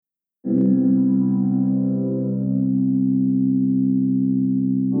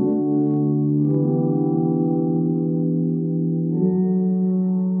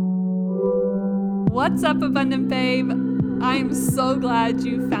What's up, Abundant Babe? I'm so glad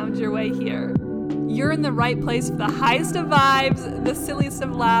you found your way here. You're in the right place for the highest of vibes, the silliest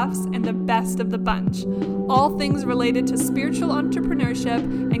of laughs, and the best of the bunch. All things related to spiritual entrepreneurship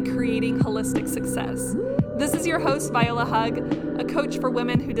and creating holistic success. This is your host, Viola Hug, a coach for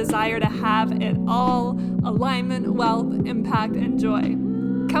women who desire to have it all: alignment, wealth, impact, and joy.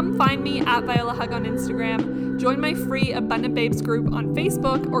 Come find me at Viola Hug on Instagram, join my free Abundant Babes group on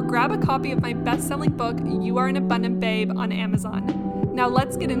Facebook, or grab a copy of my best-selling book, You Are an Abundant Babe, on Amazon. Now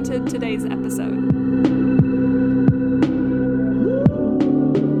let's get into today's episode.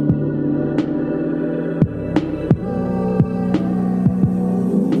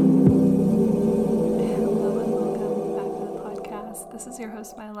 Hello and welcome back to the podcast. This is your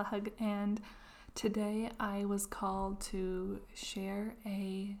host, Viola Hug, and today I was called to share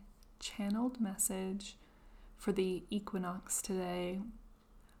a channeled message for the equinox today.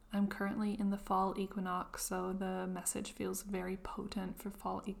 I'm currently in the fall equinox, so the message feels very potent for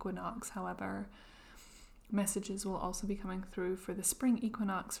fall equinox. However, messages will also be coming through for the spring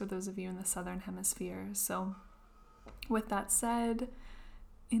equinox for those of you in the southern hemisphere. So with that said,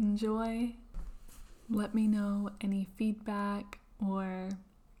 enjoy. Let me know any feedback or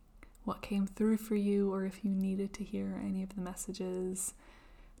what came through for you, or if you needed to hear any of the messages.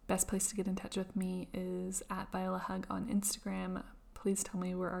 Best place to get in touch with me is at Viola Hug on Instagram. Please tell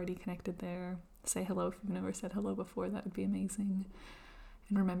me we're already connected there. Say hello if you've never said hello before. That would be amazing.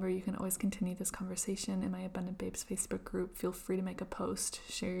 And remember, you can always continue this conversation in my Abundant Babes Facebook group. Feel free to make a post,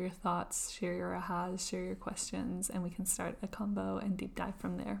 share your thoughts, share your ahas, share your questions, and we can start a combo and deep dive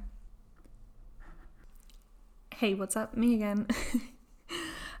from there. Hey, what's up? Me again.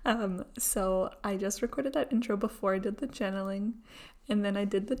 So I just recorded that intro before I did the channeling, and then I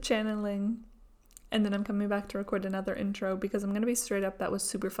did the channeling, and then I'm coming back to record another intro because I'm going to be straight up, that was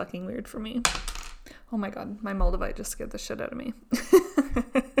super fucking weird for me. Oh my god, my Moldavite just scared the shit out of me.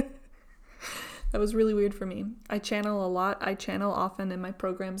 That was really weird for me. I channel a lot. I channel often in my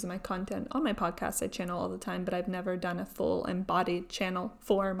programs and my content. On my podcast, I channel all the time, but I've never done a full embodied channel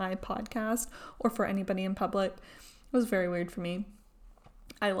for my podcast or for anybody in public. It was very weird for me.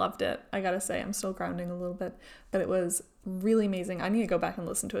 I loved it. I gotta say, I'm still grounding a little bit, but it was really amazing. I need to go back and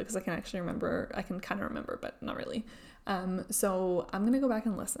listen to it because I can actually remember. I can kind of remember, but not really. So I'm gonna go back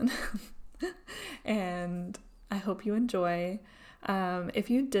and listen. And I hope you enjoy. If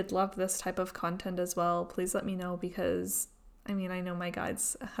you did love this type of content as well, please let me know, because I know my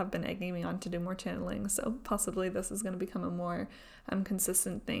guides have been egging me on to do more channeling, so possibly this is going to become a more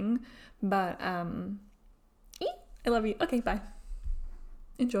consistent thing. But I love you. Okay, bye.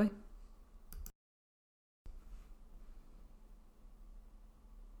 Enjoy.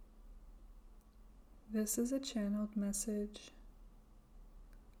 This is a channeled message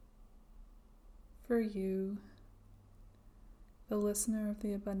for you, the listener of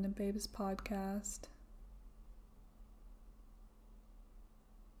the Abundant Babes podcast.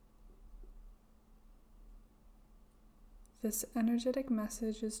 This energetic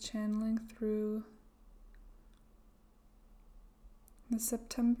message is channeling through the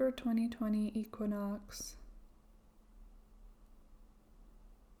September 2020 equinox.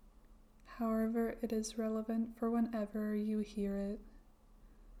 However, it is relevant for whenever you hear it.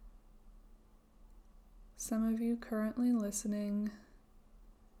 Some of you currently listening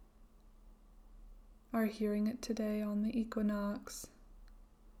are hearing it today on the equinox,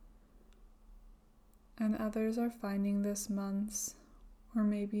 and others are finding this months or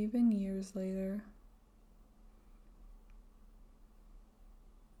maybe even years later.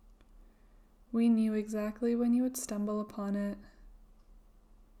 We knew exactly when you would stumble upon it.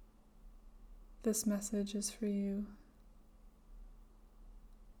 This message is for you.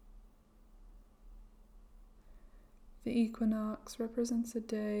 The equinox represents a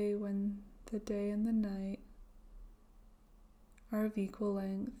day when the day and the night are of equal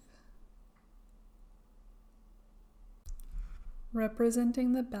length,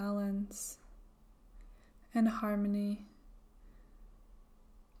 representing the balance and harmony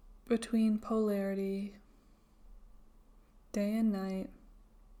between polarity, day and night,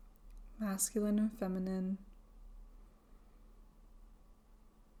 masculine and feminine,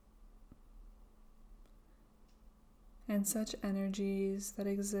 and such energies that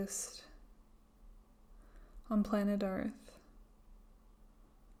exist on planet Earth,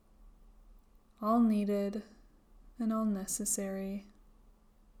 all needed and all necessary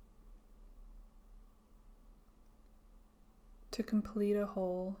to complete a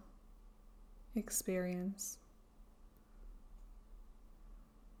whole experience.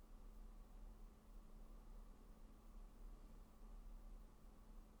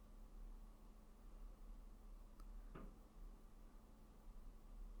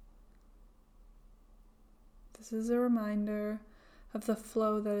 This is a reminder of the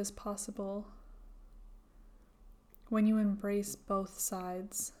flow that is possible when you embrace both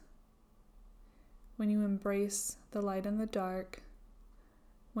sides, when you embrace the light and the dark,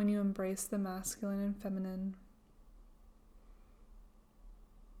 when you embrace the masculine and feminine.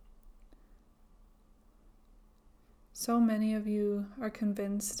 So many of you are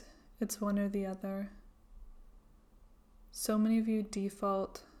convinced it's one or the other. So many of you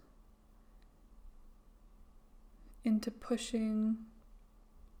default into pushing,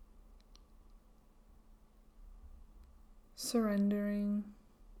 surrendering,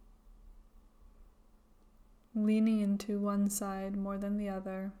 leaning into one side more than the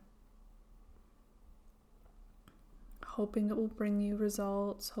other, hoping it will bring you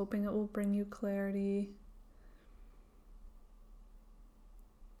results, hoping it will bring you clarity,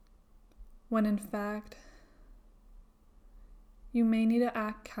 when in fact, you may need to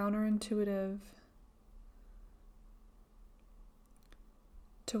act counterintuitive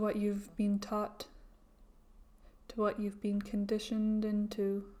to what you've been taught, to what you've been conditioned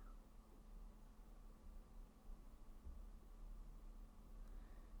into.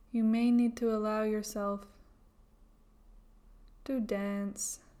 You may need to allow yourself to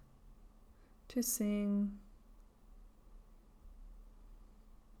dance, to sing,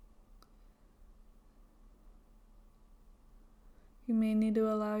 you may need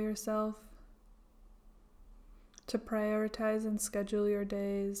to allow yourself to prioritize and schedule your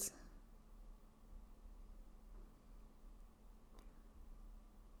days.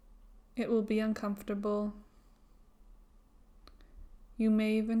 It will be uncomfortable. You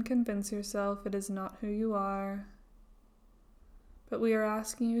may even convince yourself it is not who you are, but we are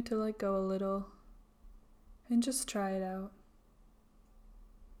asking you to let go a little and just try it out.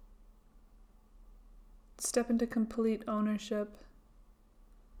 Step into complete ownership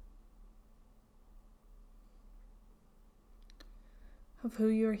of who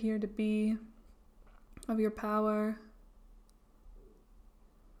you're here to be, of your power,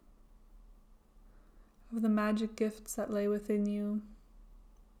 of the magic gifts that lay within you,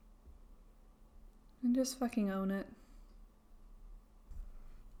 and just fucking own it.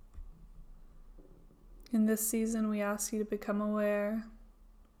 In this season, we ask you to become aware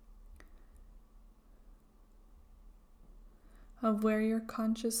of where you're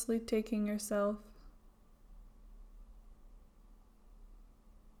consciously taking yourself.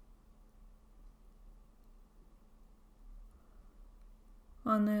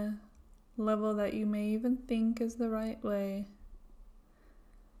 On a level that you may even think is the right way,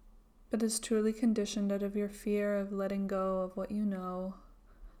 but is truly conditioned out of your fear of letting go of what you know,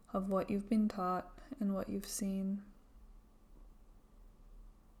 of what you've been taught, and what you've seen.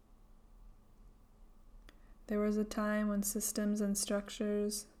 There was a time when systems and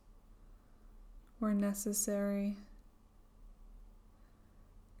structures were necessary.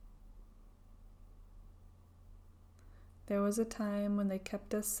 There was a time when they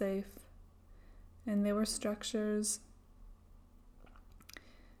kept us safe, and they were structures,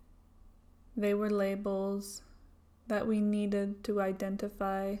 they were labels that we needed to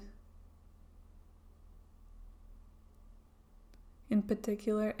identify in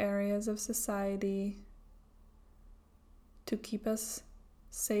particular areas of society to keep us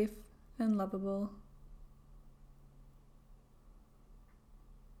safe and lovable.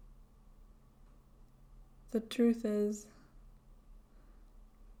 The truth is,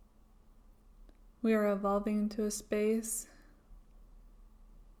 we are evolving into a space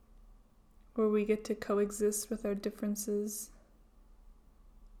where we get to coexist with our differences.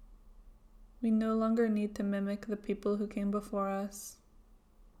 We no longer need to mimic the people who came before us.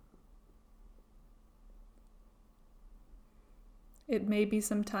 It may be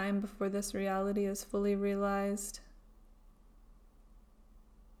some time before this reality is fully realized.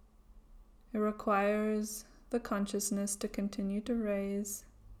 It requires the consciousness to continue to raise.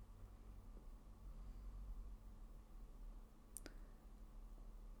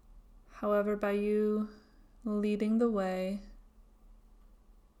 However, by you leading the way,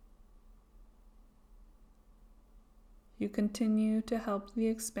 you continue to help the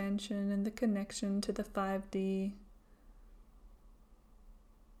expansion and the connection to the 5D.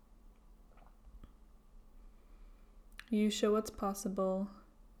 You show what's possible,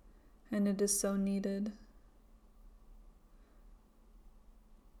 and it is so needed.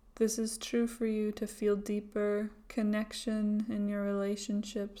 This is true for you to feel deeper connection in your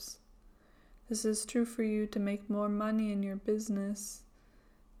relationships. This is true for you to make more money in your business.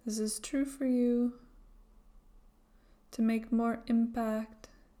 This is true for you to make more impact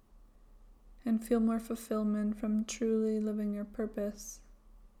and feel more fulfillment from truly living your purpose.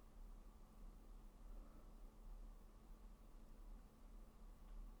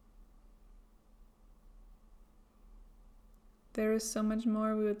 There is so much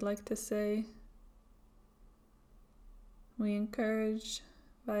more we would like to say. We encourage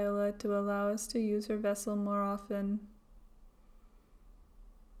Viola to allow us to use her vessel more often.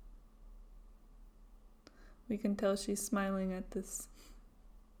 We can tell she's smiling at this.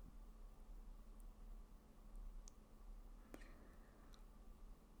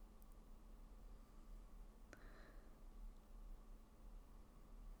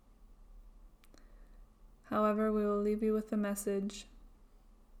 However, we will leave you with a message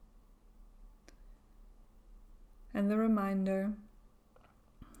and the reminder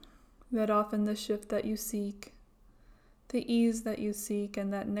that often the shift that you seek, the ease that you seek,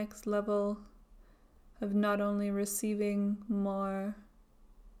 and that next level of not only receiving more,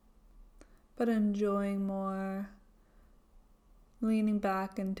 but enjoying more, leaning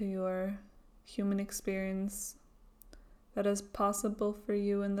back into your human experience that is possible for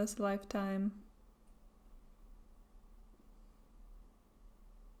you in this lifetime,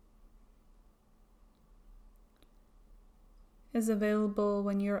 is available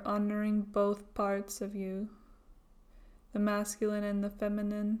when you're honoring both parts of you, the masculine and the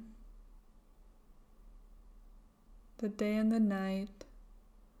feminine, the day and the night,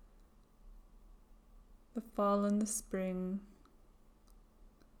 the fall and the spring,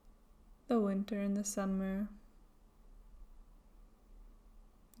 the winter and the summer.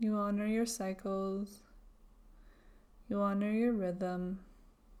 You honor your cycles, you honor your rhythm,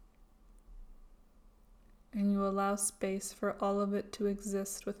 and you allow space for all of it to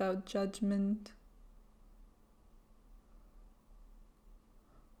exist without judgment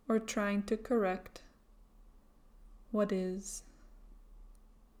or trying to correct what is.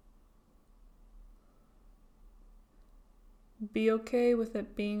 Be okay with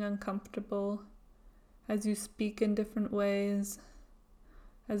it being uncomfortable as you speak in different ways,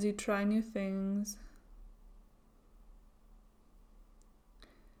 as you try new things,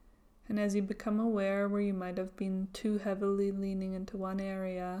 and as you become aware where you might have been too heavily leaning into one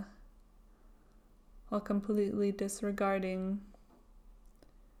area while completely disregarding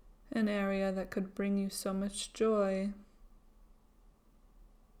an area that could bring you so much joy.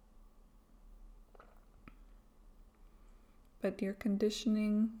 But your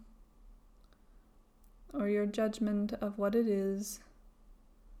conditioning or your judgment of what it is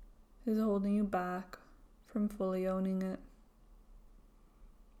holding you back from fully owning it.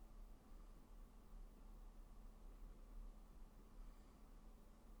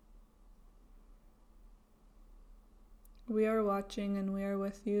 We are watching and we are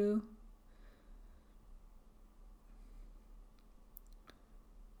with you.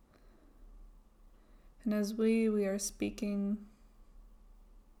 And as we are speaking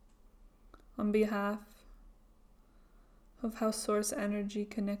on behalf of how source energy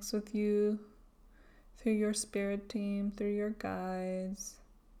connects with you through your spirit team, through your guides,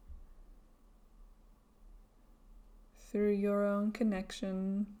 through your own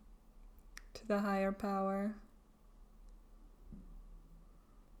connection to the higher power.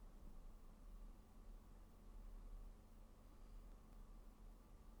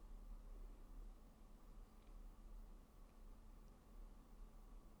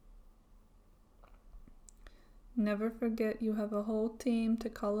 Never forget you have a whole team to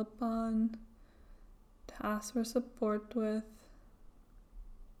call upon, to ask for support with.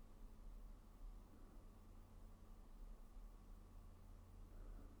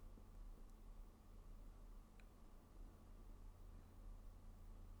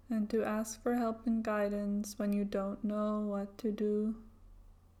 And to ask for help and guidance when you don't know what to do.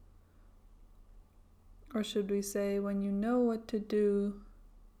 Or should we say, when you know what to do,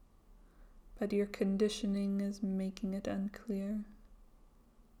 but your conditioning is making it unclear.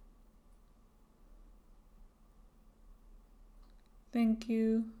 Thank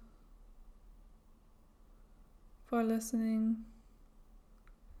you for listening,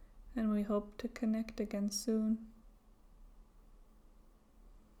 and we hope to connect again soon.